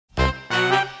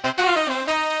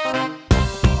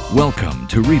Welcome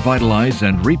to Revitalize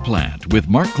and Replant with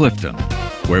Mark Clifton,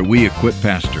 where we equip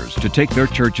pastors to take their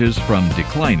churches from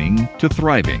declining to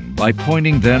thriving by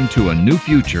pointing them to a new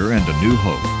future and a new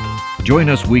hope. Join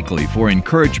us weekly for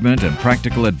encouragement and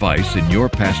practical advice in your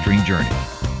pastoring journey.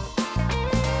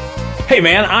 Hey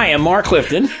man, I am Mark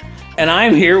Clifton, and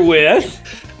I'm here with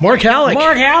Mark Halleck.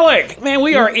 Mark Halleck. Man,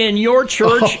 we are in your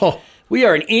church. We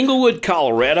are in Englewood,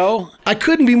 Colorado. I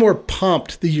couldn't be more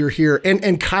pumped that you're here,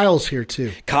 and Kyle's here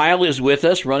too. Kyle is with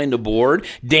us running the board.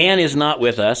 Dan is not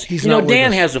with us. He's not with Dan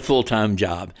us. has a full-time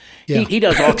job. Yeah. He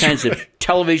does all kinds of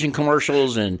television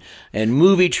commercials and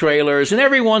movie trailers, and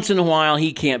every once in a while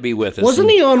he can't be with us. Wasn't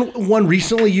he on one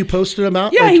recently you posted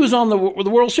about? Yeah, he was on the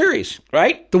World Series,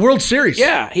 right? The World Series.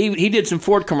 Yeah, he did some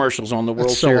Ford commercials on the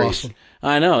World That's so Series. awesome.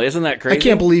 I know, isn't that crazy? I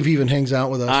can't believe he even hangs out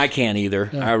with us. I can't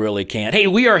either. Yeah. I really can't. Hey,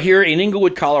 we are here in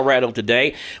Englewood, Colorado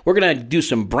today. We're going to do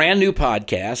some brand new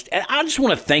podcast. And I just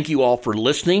want to thank you all for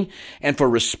listening and for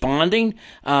responding.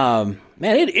 Man,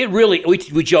 it really,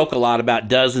 we joke a lot about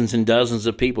dozens and dozens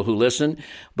of people who listen,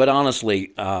 but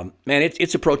honestly, man,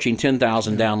 it's approaching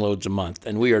 10,000 downloads a month,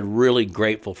 and we are really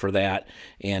grateful for that.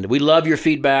 And we love your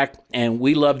feedback, and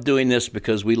we love doing this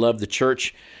because we love the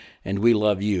church and we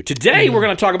love you. Today, we're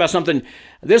going to talk about something.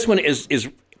 This one is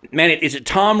it's a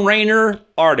Tom Rainer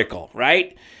article,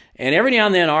 right? And every now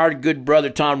and then, our good brother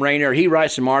Tom Rainer, he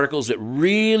writes some articles that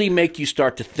really make you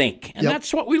start to think, and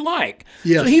that's what we like.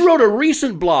 Yes. So he wrote a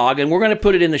recent blog, and we're going to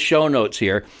put it in the show notes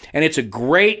here, and it's a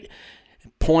great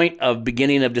point of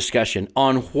beginning of discussion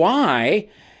on why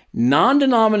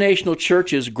non-denominational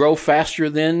churches grow faster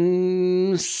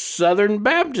than Southern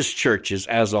Baptist churches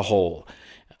as a whole.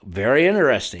 Very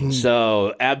interesting.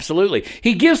 So, absolutely.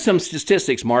 He gives some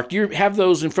statistics, Mark. Do you have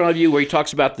those in front of you where he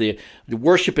talks about the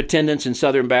worship attendance in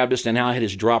Southern Baptist and how it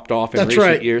has dropped off in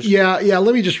recent years? Yeah.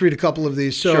 Let me just read a couple of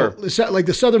these. So, like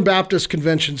the Southern Baptist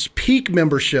Convention's peak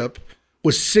membership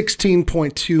was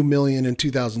 16.2 million in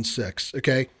 2006,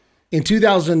 okay? In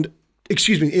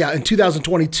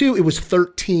 2022, it was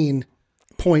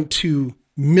 13.2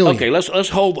 million. Okay, let's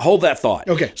hold that thought.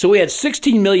 Okay. So we had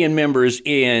 16 million members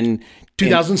in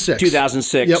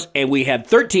 2006. Yep. And we had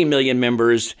 13 million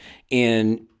members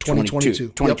in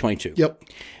 2022. Yep.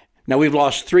 Now, we've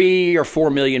lost 3 or 4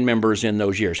 million members in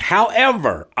those years.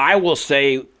 However, I will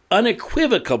say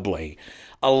unequivocally,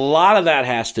 a lot of that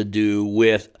has to do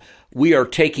with we are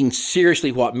taking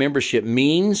seriously what membership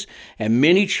means, and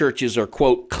many churches are,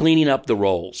 quote, cleaning up the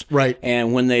rolls. Right.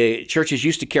 And when the churches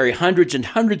used to carry hundreds and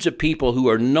hundreds of people who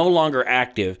are no longer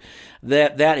active,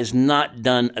 that is not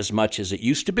done as much as it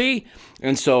used to be.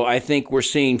 And so I think we're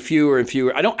seeing fewer and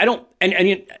fewer. I don't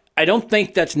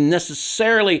think that's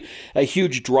necessarily a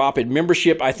huge drop in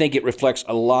membership. I think it reflects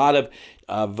a lot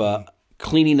of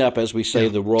cleaning up, as we say,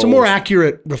 the roles. It's a more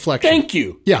accurate reflection. Thank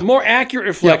you. Yeah. More accurate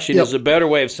reflection is a better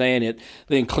way of saying it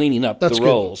than cleaning up the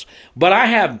roles. But I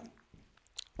have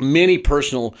many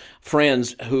personal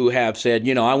friends who have said,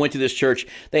 I went to this church,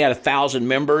 they had 1,000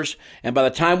 members, and by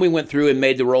the time we went through and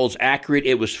made the rolls accurate,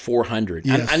 it was 400.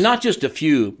 Yes. And not just a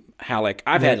few, Halleck.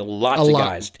 I've had lots of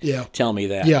guys tell me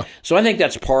that. Yeah. So I think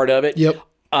that's part of it. Yep.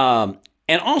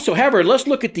 And also, however, let's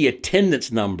look at the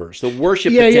attendance numbers, the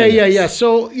worship attendance. Yeah.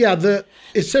 So,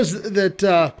 it says that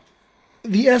the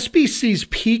SBC's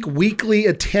peak weekly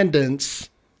attendance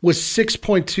was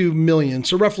 6.2 million,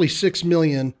 so roughly 6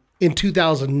 million in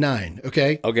 2009,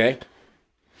 okay? Okay.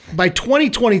 By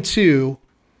 2022,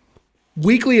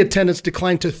 weekly attendance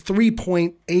declined to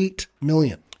 3.8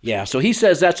 million. Yeah, so he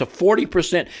says that's a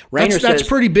 40%. That's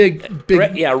pretty big.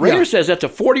 Rainer says that's a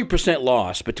 40%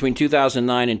 loss between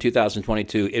 2009 and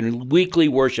 2022 in weekly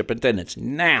worship attendance.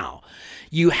 Now,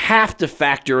 you have to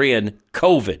factor in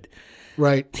COVID.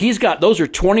 Right. He's got, those are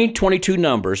 2022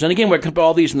 numbers. And again, we're going to put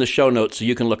all these in the show notes so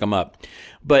you can look them up.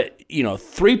 But,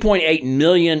 3.8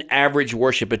 million average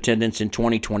worship attendance in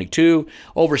 2022,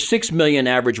 over 6 million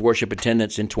average worship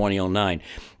attendance in 2009.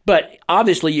 But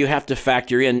obviously, you have to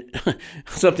factor in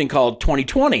something called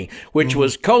 2020, which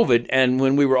was COVID, and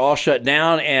when we were all shut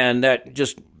down, and that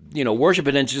just, worship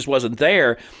attendance just wasn't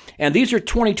there. And these are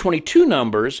 2022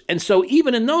 numbers, and so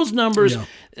even in those numbers,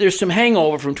 there's some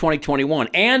hangover from 2021.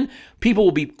 And people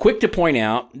will be quick to point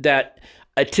out that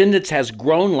attendance has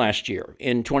grown last year.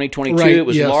 In 2022, it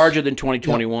was larger than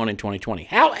 2021 and 2020.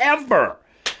 However,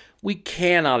 we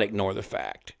cannot ignore the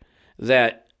fact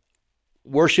that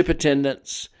worship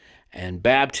attendance and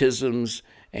baptisms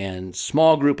and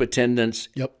small group attendance,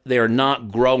 they are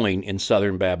not growing in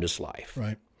Southern Baptist life.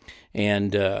 Right.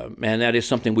 And that is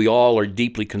something we all are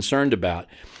deeply concerned about.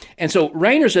 And so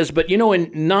Rainer says, but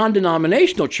in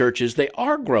non-denominational churches, they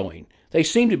are growing. They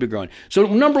seem to be growing. So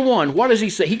number one, what does he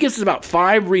say? He gives us about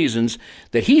 5 reasons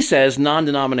that he says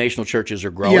non-denominational churches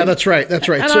are growing. Yeah, that's right. That's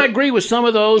right. And So, I agree with some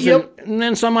of those, Yep. and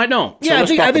then some I don't. So yeah,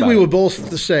 let's I talk think about we it. would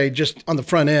both say, just on the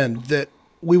front end, that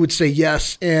we would say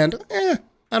yes and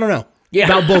I don't know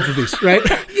about both of these, right?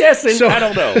 Yes, and I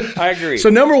don't know. I agree. So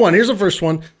number one, here's the first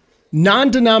one.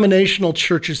 Non-denominational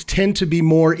churches tend to be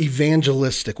more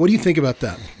evangelistic. What do you think about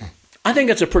that? I think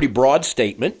that's a pretty broad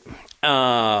statement,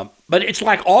 but it's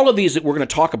like all of these that we're going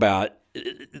to talk about.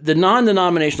 The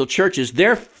non-denominational churches,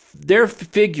 their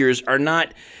figures are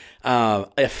not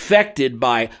affected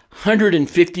by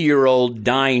 150-year-old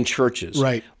dying churches.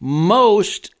 Right.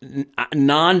 Most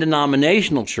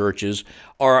non-denominational churches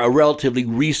are a relatively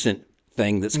recent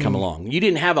thing that's come along. You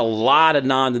didn't have a lot of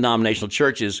non-denominational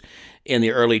churches in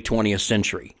the early 20th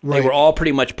century. Right. They were all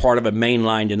pretty much part of a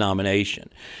mainline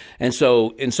denomination. And so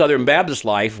in Southern Baptist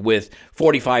life, with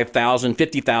 45,000,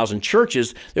 50,000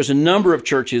 churches, there's a number of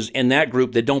churches in that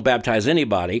group that don't baptize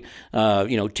anybody,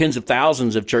 tens of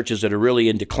thousands of churches that are really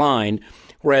in decline,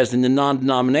 whereas in the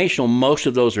non-denominational, most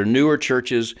of those are newer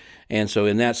churches. And so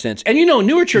in that sense, and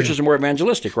newer churches are more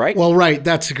evangelistic, right? Well, right.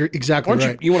 That's exactly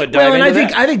right. You want to dive into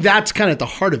that? I think that's kind of at the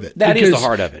heart of it. That is the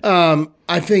heart of it.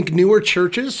 I think newer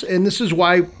churches, and this is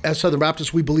why, as Southern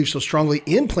Baptists, we believe so strongly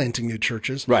in planting new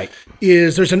churches, Right.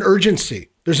 is there's an urgency.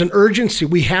 There's an urgency.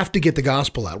 We have to get the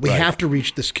gospel out. We have to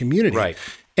reach this community. Right.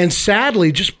 And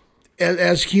sadly, just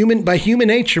by human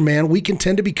nature, man, we can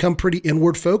tend to become pretty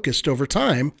inward focused over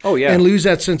time. Oh, yeah. And lose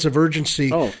that sense of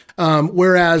urgency. Oh.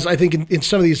 Whereas I think in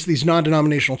some of these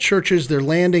non-denominational churches, they're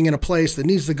landing in a place that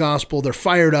needs the gospel. They're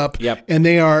fired up. Yep. And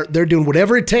they're doing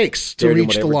whatever it takes to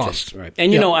reach the lost. Right.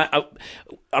 And I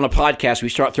on a podcast, we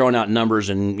start throwing out numbers,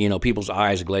 and people's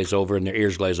eyes glaze over and their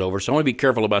ears glaze over. So I want to be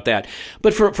careful about that.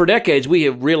 But for decades, we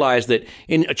have realized that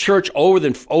in a church older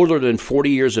than 40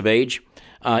 years of age,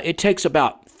 it takes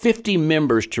about 50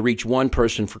 members to reach one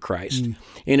person for Christ.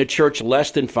 In a church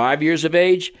less than 5 years of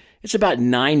age, it's about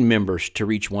 9 members to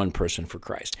reach one person for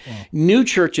Christ. New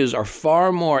churches are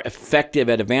far more effective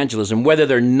at evangelism, whether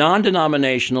they're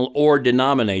non-denominational or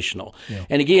denominational.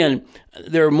 And again,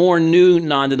 there are more new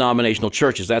non-denominational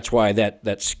churches. That's why that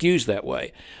skews that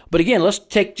way. But again, let's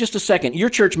take just a second. Your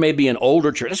church may be an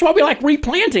older church. That's why we like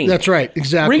replanting. That's right.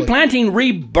 Exactly. Replanting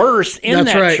rebirths in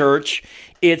that church.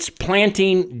 It's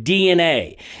planting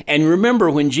DNA. And remember,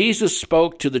 when Jesus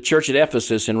spoke to the church at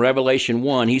Ephesus in Revelation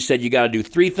 1, he said you got to do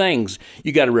 3 things.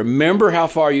 You got to remember how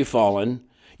far you've fallen.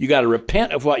 You got to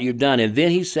repent of what you've done. And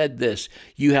then he said this,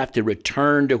 you have to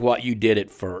return to what you did at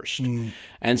first.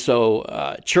 And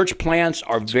so church plants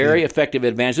are very effective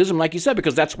at evangelism, like you said,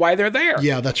 because that's why they're there.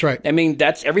 Yeah, that's right. I mean,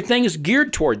 everything is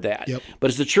geared toward that. Yep.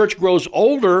 But as the church grows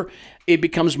older, it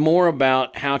becomes more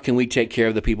about how can we take care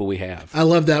of the people we have. I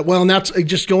love that. Well, and that's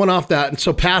just going off that. And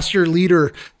so pastor,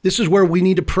 leader, this is where we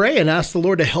need to pray and ask the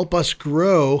Lord to help us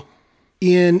grow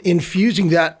in infusing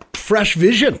that fresh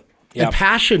vision and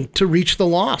passion to reach the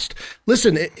lost.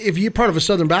 Listen, if you're part of a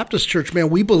Southern Baptist church, man,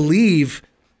 we believe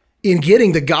in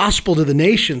getting the gospel to the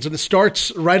nations, and it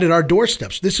starts right at our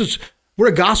doorsteps. We're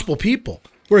a gospel people.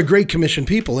 We're a Great Commission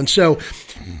people. And so,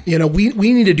 we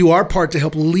need to do our part to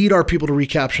help lead our people to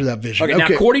recapture that vision. Okay. Now,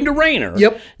 according to Rayner,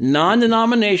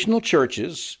 non-denominational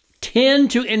churches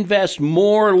tend to invest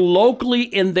more locally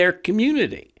in their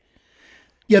community.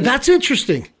 Yeah, that's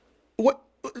interesting.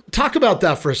 Talk about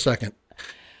that for a second.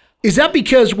 Is that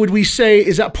because,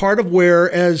 is that part of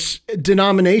where as a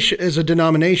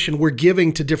denomination, we're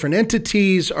giving to different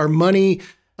entities, our money,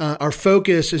 our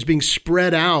focus is being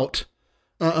spread out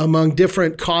among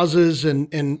different causes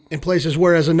and places,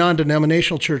 whereas a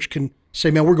non-denominational church can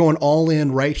say, man, we're going all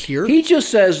in right here? He just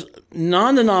says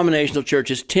non-denominational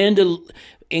churches tend to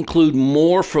include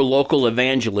more for local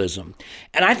evangelism.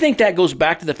 And I think that goes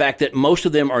back to the fact that most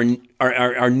of them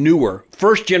are newer,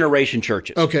 first-generation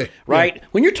churches. Okay. Right? Yeah.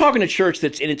 When you're talking a church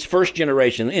that's in its first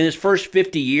generation, in its first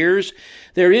 50 years,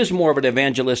 there is more of an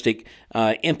evangelistic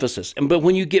emphasis. But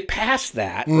when you get past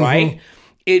that, right,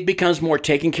 it becomes more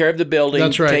taking care of the building.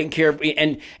 That's right. Taking care of,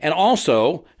 and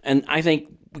also, and I think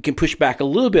we can push back a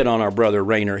little bit on our brother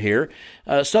Rayner here.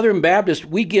 Southern Baptist,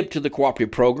 we give to the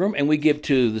cooperative program, and we give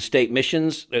to the state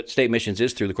missions. State missions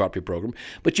is through the cooperative program,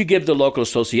 but you give the local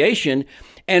association,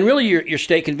 and really your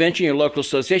state convention, your local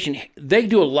association, they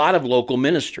do a lot of local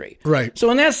ministry. Right. So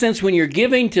in that sense, when you're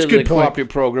giving to the cooperative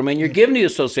program and you're giving to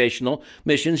associational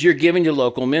missions, you're giving to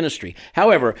local ministry.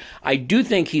 However, I do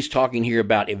think he's talking here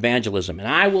about evangelism, and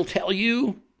I will tell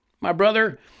you, my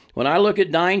brother, when I look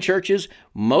at dying churches,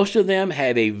 most of them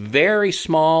have a very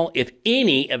small, if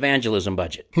any, evangelism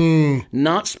budget.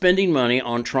 Not spending money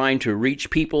on trying to reach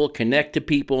people, connect to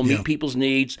people, meet people's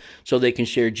needs so they can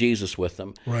share Jesus with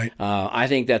them. Right. I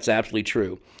think that's absolutely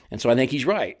true. And so I think he's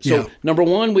right. So number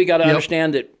one, we got to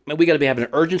understand that we got to have an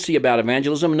urgency about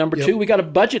evangelism. And number two, we got to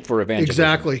budget for evangelism.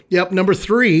 Exactly. Yep. Number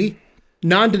three,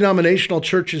 non-denominational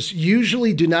churches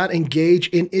usually do not engage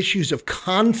in issues of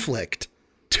conflict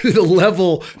to the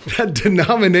level that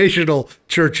denominational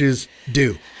churches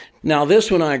do. Now, this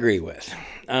one I agree with.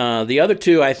 The other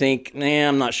two, I think,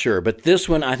 I'm not sure, but this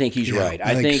one, I think he's right.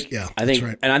 I think,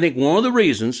 right. And I think one of the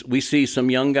reasons we see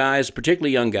some young guys,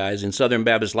 particularly young guys in Southern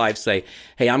Baptist life, say,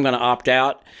 "Hey, I'm going to opt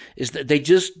out," is that they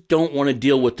just don't want to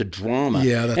deal with the drama.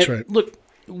 Yeah, that's right. Look,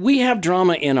 we have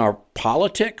drama in our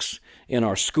politics, in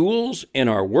our schools, in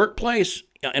our workplace,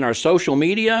 in our social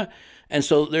media, and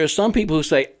so there are some people who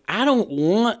say, "I don't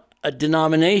want a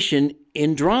denomination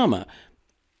in drama."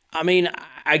 I mean,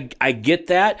 I get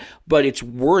that, but it's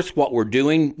worth what we're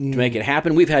doing to make it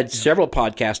happen. We've had several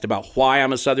podcasts about why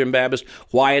I'm a Southern Baptist,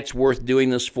 why it's worth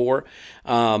doing this for.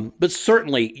 But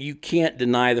certainly you can't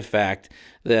deny the fact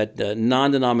that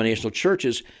non-denominational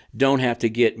churches don't have to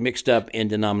get mixed up in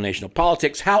denominational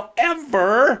politics.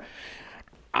 However,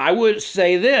 I would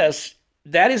say this,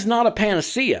 that is not a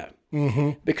panacea.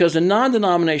 Because a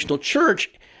non-denominational church,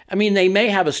 I mean, they may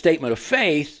have a statement of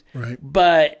faith,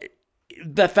 but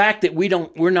the fact that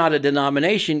we're not a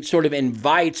denomination sort of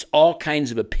invites all kinds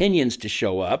of opinions to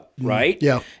show up, right?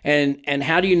 Yeah. And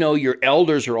how do you know your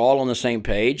elders are all on the same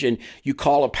page? And you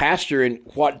call a pastor, and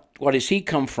what does he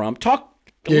come from? Talk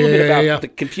a little bit about the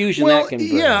confusion that can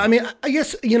bring. Yeah, I mean, I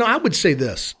guess, I would say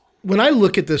this. When I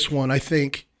look at this one, I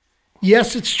think,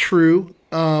 yes, it's true.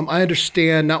 I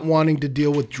understand not wanting to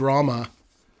deal with drama.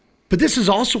 But this is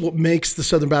also what makes the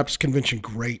Southern Baptist Convention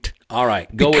great. All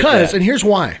right, go with that. And here's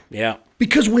why. Yeah.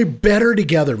 Because we're better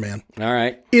together, man. All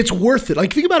right. It's worth it.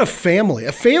 Like, think about a family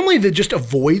that just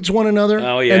avoids one another.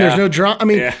 Oh, yeah. And there's no drama. I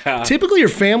mean, typically your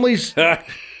families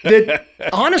that,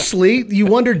 honestly, you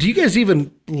wonder, do you guys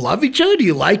even love each other? Do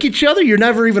you like each other? You're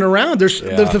never even around. There's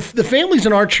the families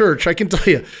in our church, I can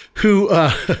tell you, who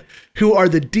are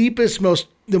the deepest,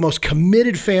 the most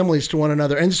committed families to one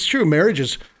another. And it's true,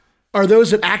 marriages are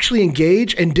those that actually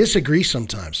engage and disagree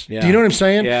sometimes. Do you know what I'm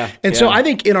saying? Yeah. And so I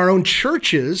think in our own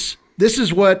churches, this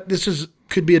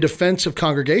could be a defense of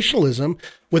congregationalism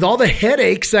with all the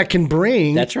headaches that can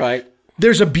bring. That's right.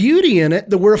 There's a beauty in it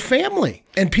that we're a family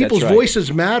and people's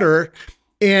voices matter.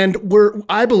 And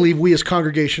I believe we as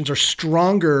congregations are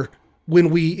stronger when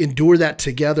we endure that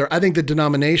together. I think on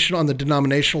the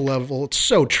denominational level, it's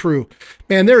so true.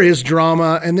 Man, there is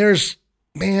drama and there's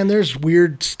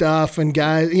weird stuff and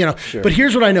guys, Sure. But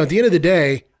here's what I know. At the end of the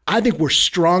day, I think we're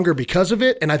stronger because of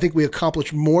it, and I think we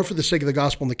accomplish more for the sake of the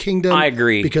gospel and the kingdom. I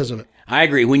agree. Because of it. I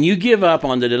agree. When you give up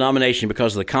on the denomination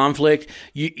because of the conflict,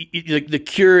 the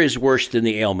cure is worse than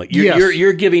the ailment.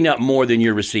 You're giving up more than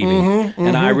you're receiving.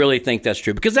 And I really think that's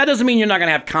true. Because that doesn't mean you're not going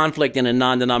to have conflict in a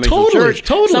non-denominational church.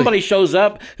 Totally. Somebody shows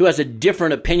up who has a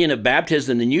different opinion of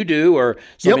baptism than you do or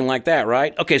something like that,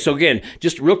 right? Okay, so again,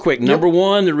 just real quick. Number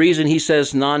one, the reason he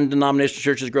says non-denominational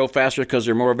churches grow faster because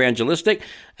they're more evangelistic.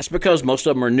 That's because most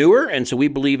of them are newer, and so we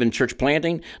believe in church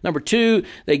planting. Number two,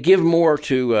 they give more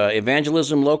to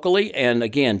evangelism locally. And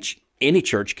again, any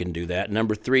church can do that.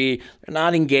 Number three, they're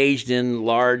not engaged in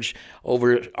large,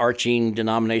 overarching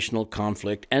denominational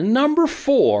conflict. And number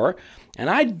four,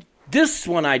 this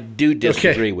one I do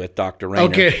disagree with, Dr.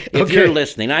 Rayner. If you're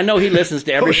listening, I know he listens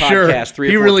to every podcast 3 or 4 times.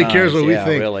 He really cares what we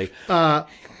think. Really.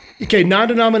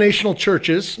 Non-denominational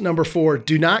churches, number four,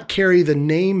 do not carry the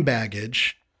name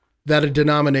baggage that a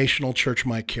denominational church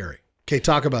might carry. Okay,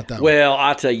 talk about that. Well,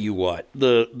 I'll tell you what.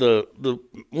 The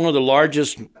one of the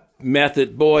largest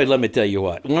method. Boy, let me tell you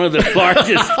what. One of the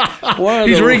largest.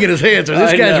 He's wringing his hands.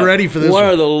 This guy's ready for this. One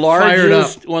of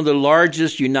the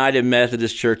largest United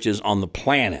Methodist churches on the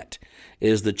planet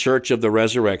is the Church of the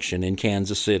Resurrection in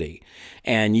Kansas City.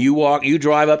 And you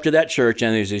drive up to that church,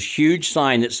 and there's this huge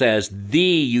sign that says, the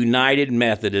United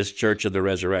Methodist Church of the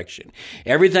Resurrection.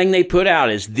 Everything they put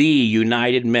out is the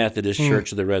United Methodist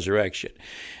Church of the Resurrection.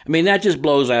 I mean, that just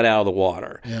blows that out of the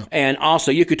water. Yeah. And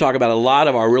also, you could talk about a lot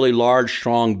of our really large,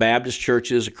 strong Baptist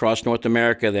churches across North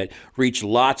America that reach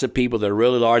lots of people that are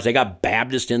really large. They got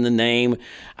Baptist in the name.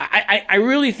 I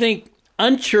really think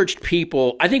unchurched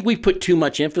people, I think we put too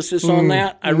much emphasis on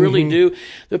that. I really do.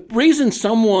 The reason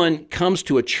someone comes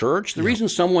to a church, the reason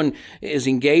someone is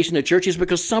engaged in a church is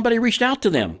because somebody reached out to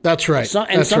them. That's right.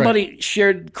 Somebody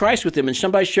shared Christ with them, and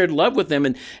somebody shared love with them,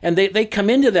 and they come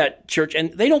into that church,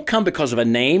 and they don't come because of a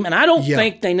name, and I don't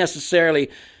think they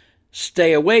necessarily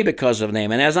stay away because of the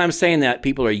name. And as I'm saying that,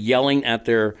 people are yelling at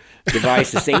their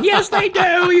devices saying, yes, they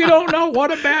do. You don't know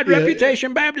what a bad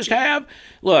reputation Baptists have.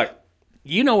 Look,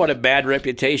 you know what a bad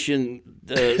reputation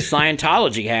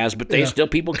Scientology has, but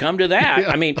people come to that.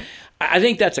 I mean, I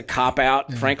think that's a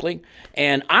cop-out, frankly.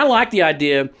 And I like the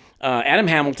idea. Adam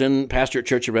Hamilton, pastor at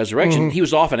Church of Resurrection, he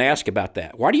was often asked about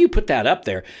that. Why do you put that up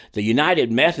there? The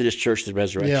United Methodist Church of the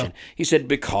Resurrection. Yeah. He said,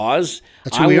 because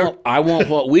I want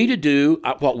what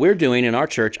we're doing in our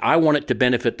church, I want it to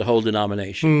benefit the whole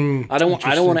denomination. I don't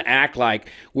want to act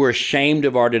like we're ashamed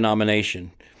of our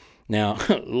denomination. Now,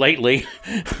 lately,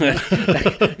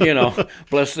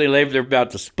 bless they're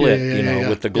about to split,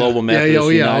 with the Global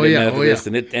Methodist, United Methodist,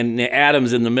 and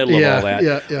Adam's in the middle of all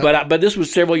that. But this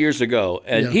was several years ago,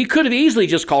 and he could have easily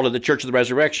just called it the Church of the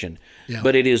Resurrection,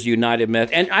 but it is United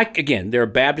Methodist. And there are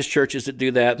Baptist churches that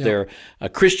do that. There are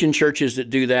Christian churches that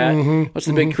do that. What's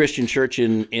the big Christian church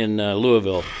in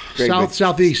Louisville?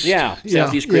 Southeast.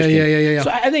 Southeast Christian.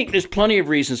 So I think there's plenty of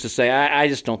reasons to say I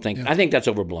just don't think I think that's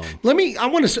overblown. I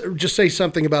want to just say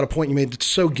something about a point you made that's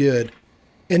so good.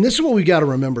 And this is what we got to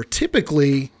remember.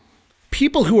 Typically,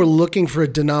 people who are looking for a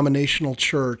denominational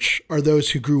church are those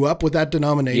who grew up with that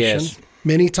denomination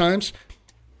many times.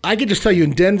 I could just tell you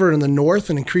in Denver in the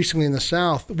north and increasingly in the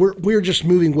south, we're just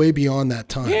moving way beyond that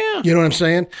time. Yeah. You know what I'm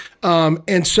saying?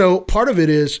 And so part of it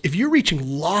is if you're reaching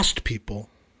lost people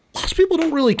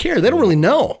don't really care. They don't really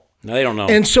know. No, they don't know.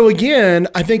 And so again,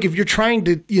 I think if you're trying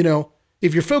to,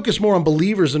 if you're focused more on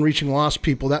believers than reaching lost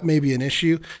people, that may be an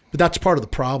issue, but that's part of the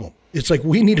problem. It's like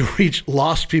we need to reach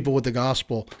lost people with the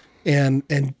gospel and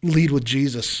lead with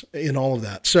Jesus in all of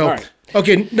that. So,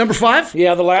 okay, number 5?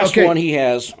 Yeah, the last one he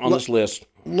has on this list.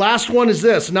 Last one is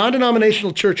this.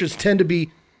 Non-denominational churches tend to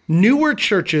be newer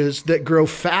churches that grow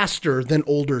faster than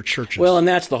older churches. Well, and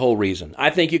that's the whole reason. I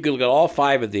think you could look at all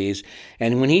 5 of these,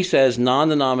 and when he says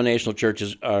non-denominational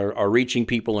churches are reaching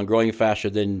people and growing faster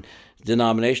than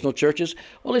denominational churches,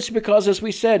 well, it's because, as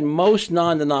we said, most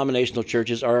non-denominational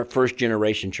churches are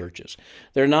first-generation churches.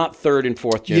 They're not third and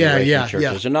fourth generation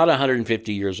churches. They're not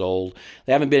 150 years old.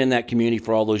 They haven't been in that community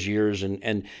for all those years,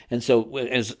 and so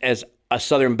as a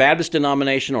Southern Baptist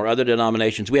denomination or other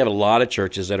denominations, we have a lot of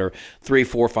churches that are 3,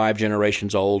 4, 5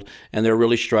 generations old, and they're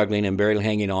really struggling and barely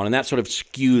hanging on, and that sort of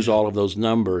skews all of those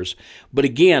numbers. But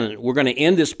again, we're going to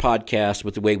end this podcast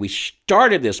with the way we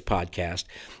started this podcast.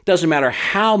 Doesn't matter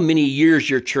how many years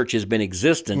your church has been in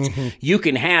existence, you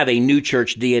can have a new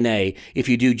church DNA if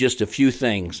you do just a few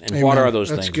things. And what are those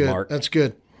things, Mark? That's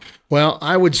good. Well,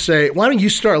 I would say, why don't you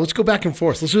start? Let's go back and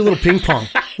forth. Let's do a little ping pong.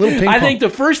 I think the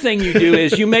first thing you do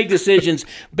is you make decisions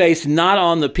based not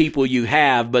on the people you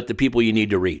have, but the people you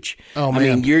need to reach. Oh, man.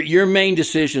 I mean, your main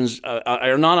decisions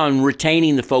are not on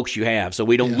retaining the folks you have, so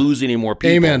we don't lose any more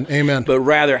people. Amen. But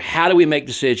rather, how do we make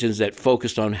decisions that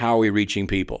focus on how are we reaching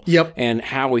people? Yep. And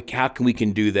how can we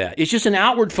do that? It's just an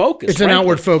outward focus. It's an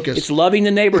outward focus. It's loving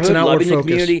the neighborhood, loving the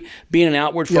community, being an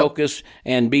outward focus,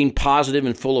 and being positive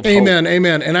and full of hope.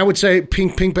 Amen. And I would say,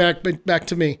 ping back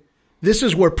to me. This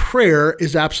is where prayer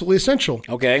is absolutely essential.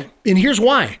 Okay. And here's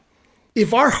why.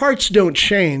 If our hearts don't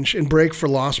change and break for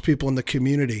lost people in the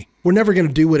community, we're never going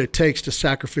to do what it takes to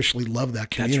sacrificially love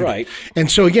that community. That's right. And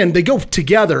so again, they go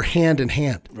together hand in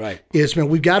hand. Right.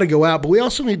 We've got to go out, but we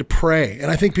also need to pray.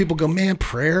 And I think people go, man,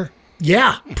 prayer?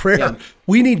 Yeah, prayer. Yeah.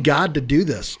 We need God to do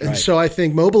this. And so I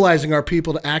think mobilizing our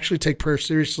people to actually take prayer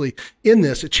seriously in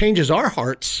this, it changes our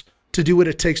hearts to do what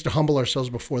it takes to humble ourselves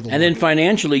before the Lord. And then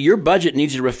financially, your budget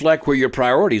needs to reflect where your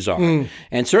priorities are.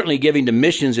 And certainly giving to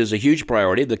missions is a huge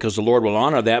priority because the Lord will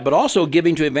honor that, but also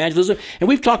giving to evangelism. And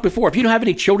we've talked before, if you don't have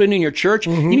any children in your church,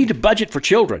 you need to budget for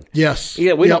children. Yes.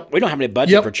 Yeah, we don't have any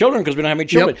budget for children because we don't have any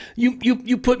children.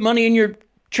 You put money in your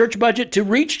church budget to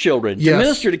reach children, to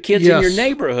minister to kids in your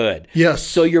neighborhood. Yes.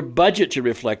 So your budget should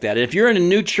reflect that. And if you're in a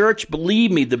new church,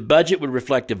 believe me, the budget would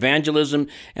reflect evangelism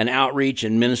and outreach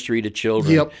and ministry to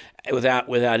children without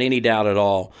any doubt at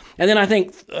all. And then I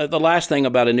think the last thing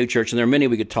about a new church, and there are many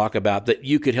we could talk about that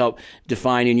you could help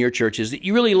define in your church, is that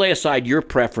you really lay aside your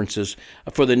preferences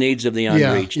for the needs of the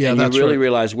unreached. And you really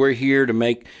realize we're here to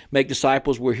make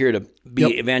disciples. We're here to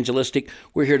be evangelistic.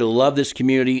 We're here to love this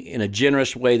community in a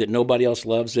generous way that nobody else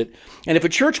loves it. And if a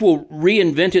church will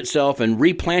reinvent itself and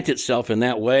replant itself in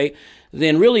that way,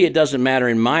 then really it doesn't matter,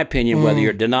 in my opinion, whether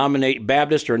you're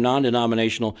Baptist or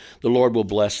non-denominational, the Lord will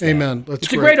bless that. Amen.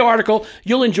 It's a great article.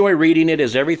 You'll enjoy reading it,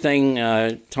 as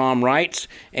everything Tom writes,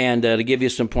 and to give you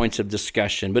some points of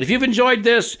discussion. But if you've enjoyed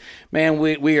this, man,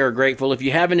 we are grateful. If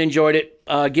you haven't enjoyed it,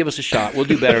 give us a shot. We'll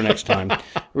do better next time.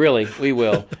 Really, we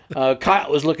will. Kyle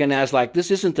was looking at us like,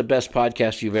 this isn't the best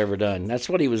podcast you've ever done. That's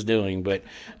what he was doing. But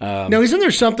now, isn't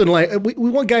there something like we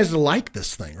want guys to like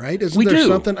this thing, right? Isn't there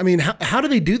something? I mean, how do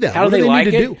they do that? How do they like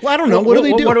need to it? do? Well, I don't know. What do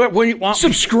they do? What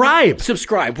Subscribe.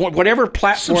 Subscribe. Whatever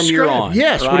platform you're on.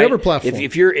 Yes, right? whatever platform.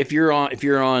 If you're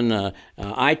on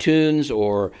iTunes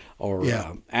or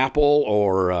Apple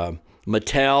or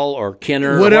Mattel or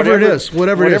Kenner, whatever it is,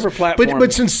 whatever platform.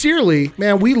 But sincerely,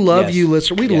 man, we love you,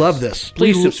 listener. We love this.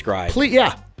 Please subscribe. Please,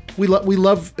 we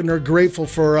love and are grateful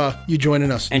for you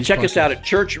joining us. And check us out at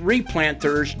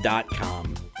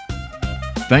churchreplanters.com.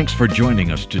 Thanks for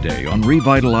joining us today on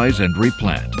Revitalize and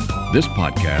Replant. This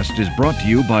podcast is brought to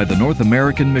you by the North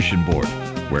American Mission Board,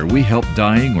 where we help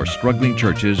dying or struggling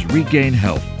churches regain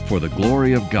health for the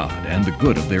glory of God and the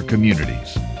good of their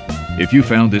communities. If you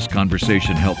found this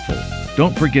conversation helpful,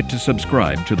 don't forget to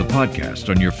subscribe to the podcast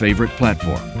on your favorite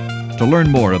platform. To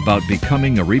learn more about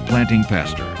becoming a replanting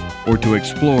pastor or to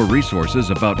explore resources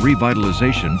about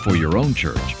revitalization for your own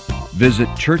church, visit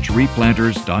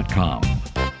churchreplanters.com.